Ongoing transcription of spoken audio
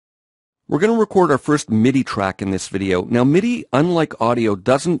We're going to record our first MIDI track in this video. Now MIDI, unlike audio,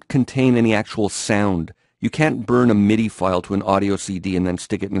 doesn't contain any actual sound. You can't burn a MIDI file to an audio CD and then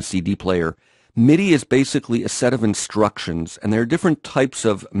stick it in a CD player. MIDI is basically a set of instructions, and there are different types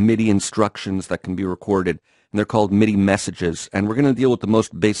of MIDI instructions that can be recorded, and they're called MIDI messages. And we're going to deal with the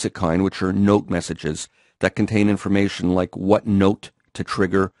most basic kind, which are note messages that contain information like what note to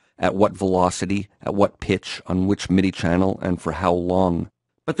trigger, at what velocity, at what pitch, on which MIDI channel, and for how long.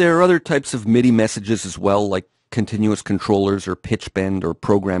 But there are other types of MIDI messages as well, like continuous controllers or pitch bend or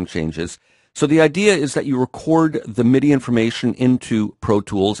program changes. So the idea is that you record the MIDI information into Pro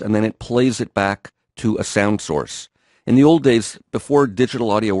Tools and then it plays it back to a sound source. In the old days, before digital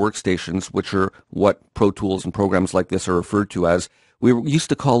audio workstations, which are what Pro Tools and programs like this are referred to as, we used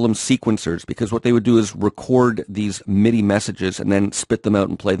to call them sequencers, because what they would do is record these MIDI messages and then spit them out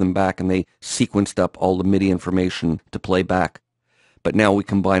and play them back, and they sequenced up all the MIDI information to play back. But now we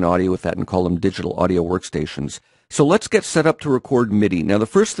combine audio with that and call them digital audio workstations. So let's get set up to record MIDI. Now the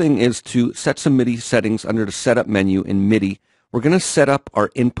first thing is to set some MIDI settings under the setup menu in MIDI. We're going to set up our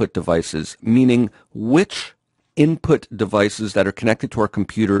input devices, meaning which input devices that are connected to our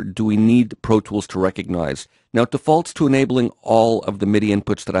computer do we need Pro Tools to recognize. Now it defaults to enabling all of the MIDI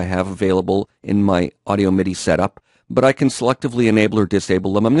inputs that I have available in my audio MIDI setup, but I can selectively enable or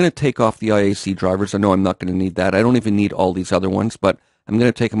disable them. I'm going to take off the IAC drivers. I know I'm not going to need that. I don't even need all these other ones, but I'm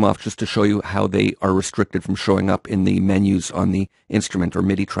going to take them off just to show you how they are restricted from showing up in the menus on the instrument or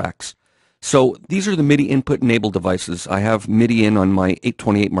MIDI tracks. So these are the MIDI input enabled devices. I have MIDI in on my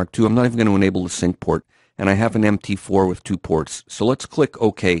 828 Mark II. I'm not even going to enable the sync port. And I have an MT4 with 2 ports. So let's click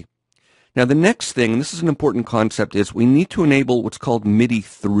OK. Now the next thing, and this is an important concept, is we need to enable what's called MIDI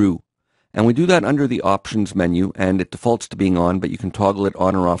through. And we do that under the options menu, and it defaults to being on, but you can toggle it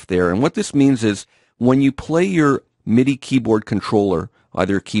on or off there. And what this means is when you play your MIDI keyboard controller,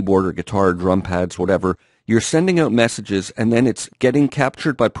 either keyboard or guitar, drum pads, whatever, you're sending out messages and then it's getting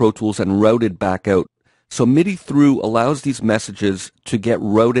captured by Pro Tools and routed back out. So MIDI through allows these messages to get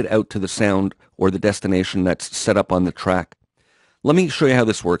routed out to the sound or the destination that's set up on the track. Let me show you how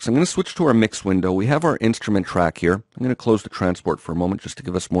this works. I'm going to switch to our mix window. We have our instrument track here. I'm going to close the transport for a moment just to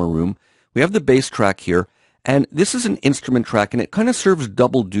give us more room. We have the bass track here, and this is an instrument track, and it kind of serves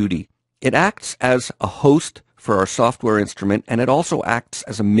double duty. It acts as a host for our software instrument, and it also acts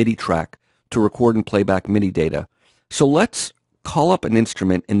as a MIDI track to record and play back MIDI data. So let's call up an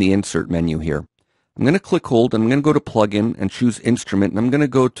instrument in the insert menu here. I'm going to click hold, and I'm going to go to plugin and choose instrument, and I'm going to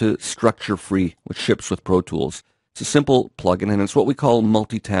go to structure free, which ships with Pro Tools. It's a simple plugin, and it's what we call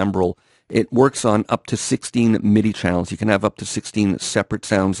multi-timbral. It works on up to 16 MIDI channels. You can have up to 16 separate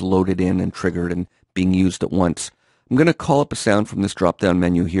sounds loaded in and triggered and being used at once. I'm going to call up a sound from this drop-down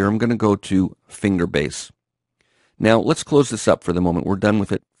menu here. I'm going to go to finger bass. Now, let's close this up for the moment. We're done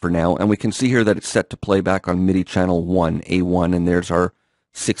with it for now, and we can see here that it's set to play back on MIDI channel 1, A1, and there's our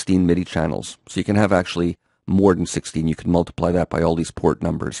 16 MIDI channels. So you can have actually more than 16. You can multiply that by all these port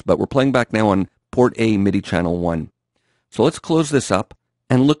numbers. But we're playing back now on port A, MIDI channel 1. So let's close this up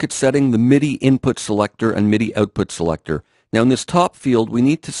and look at setting the MIDI input selector and MIDI output selector. Now in this top field, we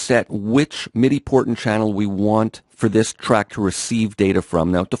need to set which MIDI port and channel we want for this track to receive data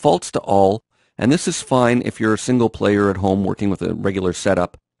from. Now it defaults to all, and this is fine if you're a single player at home working with a regular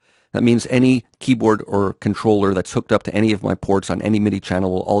setup. That means any keyboard or controller that's hooked up to any of my ports on any MIDI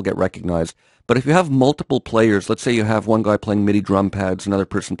channel will all get recognized. But if you have multiple players, let's say you have one guy playing MIDI drum pads, another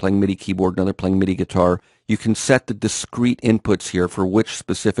person playing MIDI keyboard, another playing MIDI guitar, you can set the discrete inputs here for which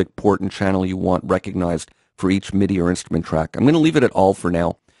specific port and channel you want recognized for each MIDI or instrument track. I'm going to leave it at all for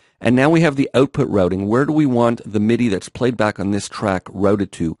now. And now we have the output routing. Where do we want the MIDI that's played back on this track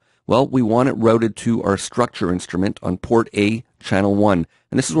routed to? Well, we want it routed to our structure instrument on port A, channel 1.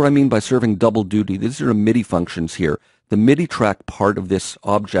 And this is what I mean by serving double duty. These are the MIDI functions here. The MIDI track part of this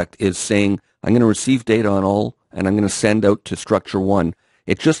object is saying, I'm going to receive data on all, and I'm going to send out to structure 1.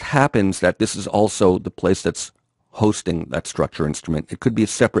 It just happens that this is also the place that's hosting that structure instrument. It could be a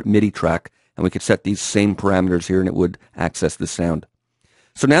separate MIDI track, and we could set these same parameters here, and it would access the sound.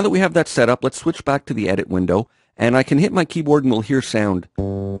 So now that we have that set up, let's switch back to the edit window, and I can hit my keyboard and we'll hear sound.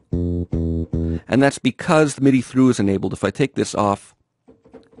 And that's because the MIDI through is enabled. If I take this off,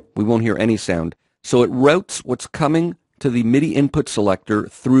 we won't hear any sound. So it routes what's coming to the MIDI input selector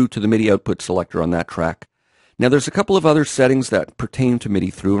through to the MIDI output selector on that track. Now there's a couple of other settings that pertain to MIDI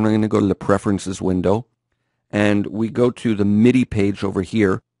through, and I'm going to go to the preferences window, and we go to the MIDI page over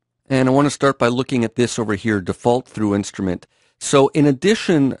here, and I want to start by looking at this over here, default through instrument. So in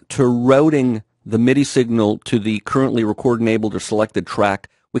addition to routing the MIDI signal to the currently record-enabled or selected track,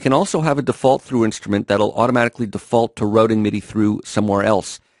 we can also have a default through instrument that'll automatically default to routing MIDI through somewhere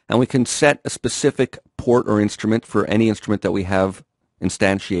else. and we can set a specific port or instrument for any instrument that we have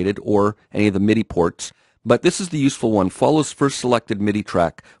instantiated or any of the MIDI ports. But this is the useful one, follows first selected MIDI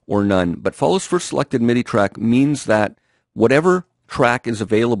track or none. But follows first selected MIDI track means that whatever track is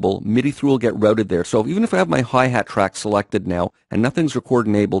available, MIDI through will get routed there. So even if I have my hi-hat track selected now and nothing's record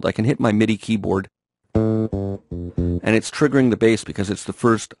enabled, I can hit my MIDI keyboard and it's triggering the bass because it's the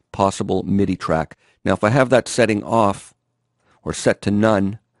first possible MIDI track. Now if I have that setting off or set to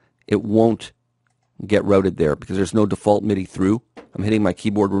none, it won't get routed there because there's no default MIDI through. I'm hitting my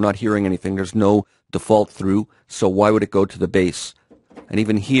keyboard, we're not hearing anything, there's no default through, so why would it go to the bass? And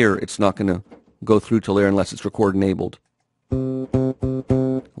even here, it's not going to go through to there unless it's record enabled.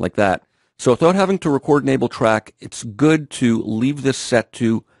 Like that. So without having to record enable track, it's good to leave this set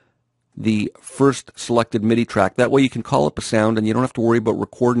to the first selected MIDI track. That way you can call up a sound and you don't have to worry about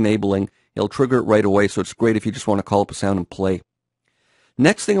record enabling. It'll trigger it right away, so it's great if you just want to call up a sound and play.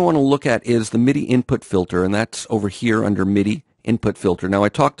 Next thing I want to look at is the MIDI input filter, and that's over here under MIDI input filter. Now I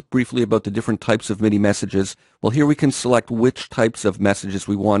talked briefly about the different types of MIDI messages. Well, here we can select which types of messages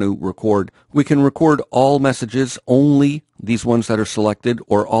we want to record. We can record all messages, only these ones that are selected,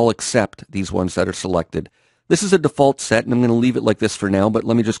 or all except these ones that are selected. This is a default set, and I'm going to leave it like this for now, but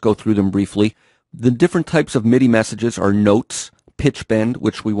let me just go through them briefly. The different types of MIDI messages are notes, pitch bend,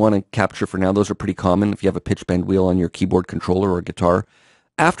 which we want to capture for now. Those are pretty common if you have a pitch bend wheel on your keyboard controller or guitar.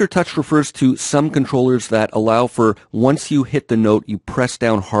 Aftertouch refers to some controllers that allow for once you hit the note, you press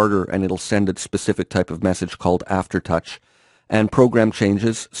down harder and it'll send a specific type of message called aftertouch. And program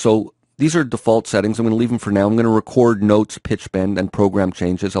changes. So these are default settings. I'm going to leave them for now. I'm going to record notes, pitch bend, and program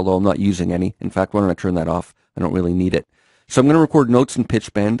changes, although I'm not using any. In fact, why don't I turn that off? I don't really need it. So I'm going to record notes and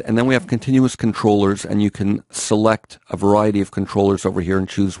pitch bend, and then we have continuous controllers, and you can select a variety of controllers over here and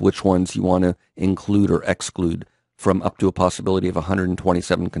choose which ones you want to include or exclude from up to a possibility of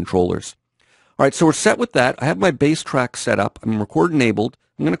 127 controllers. All right, so we're set with that. I have my bass track set up. I'm record enabled.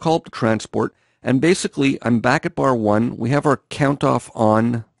 I'm going to call up the transport, and basically I'm back at bar 1. We have our count off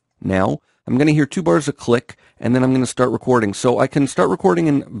on now. I'm going to hear 2 bars of click, and then I'm going to start recording. So I can start recording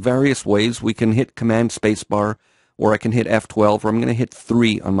in various ways. We can hit Command Space Bar, or I can hit F12, or I'm going to hit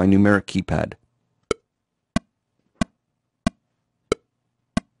 3 on my numeric keypad.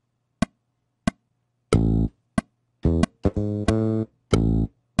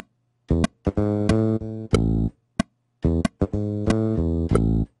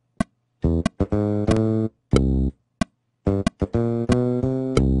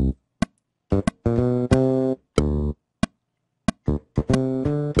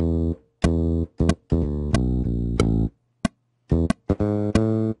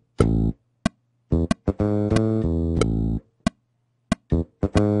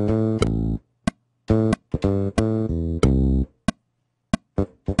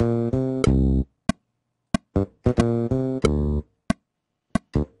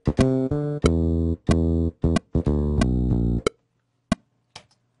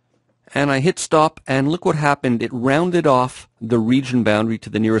 And I hit stop, and look what happened. It rounded off the region boundary to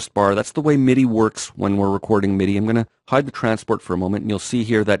the nearest bar. That's the way MIDI works when we're recording MIDI. I'm going to hide the transport for a moment, and you'll see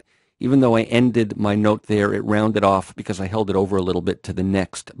here that even though I ended my note there, it rounded off because I held it over a little bit to the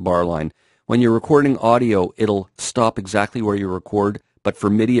next bar line. When you're recording audio, it'll stop exactly where you record, but for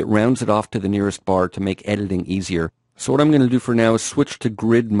MIDI, it rounds it off to the nearest bar to make editing easier. So what I'm going to do for now is switch to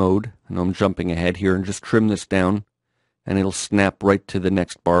grid mode. I know I'm jumping ahead here, and just trim this down, and it'll snap right to the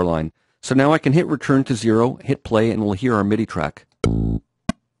next bar line. So now I can hit return to 0, hit play, and we'll hear our MIDI track.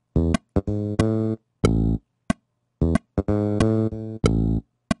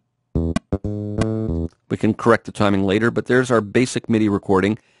 We can correct the timing later, but there's our basic MIDI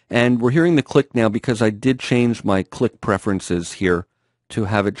recording. And we're hearing the click now because I did change my click preferences here to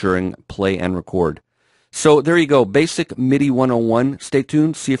have it during play and record. So there you go, basic MIDI 101. Stay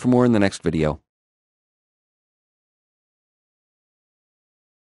tuned, see you for more in the next video.